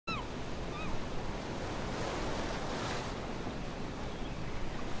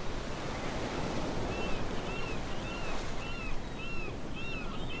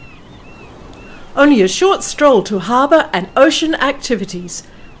only a short stroll to harbour and ocean activities,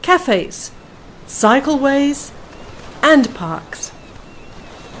 cafes, cycleways and parks.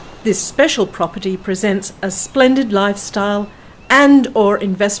 This special property presents a splendid lifestyle and/or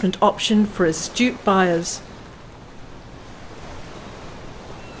investment option for astute buyers.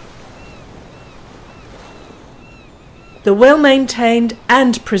 The well-maintained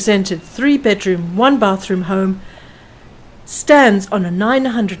and presented 3-bedroom, 1-bathroom home stands on a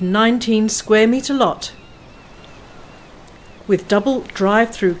 919 square metre lot with double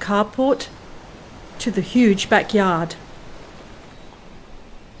drive-thru carport to the huge backyard.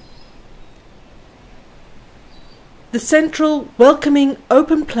 The central, welcoming,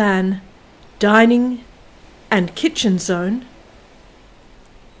 open-plan dining and kitchen zone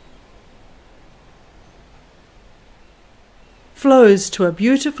flows to a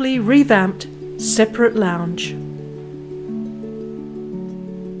beautifully revamped separate lounge.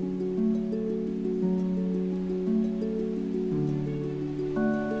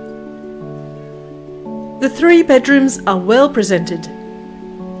 The 3 bedrooms are well presented,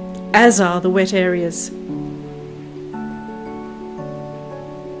 as are the wet areas.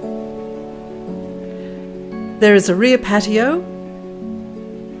 There is a rear patio,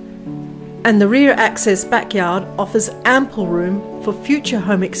 and the rear access backyard offers ample room for future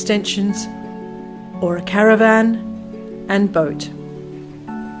home extensions or a caravan and boat.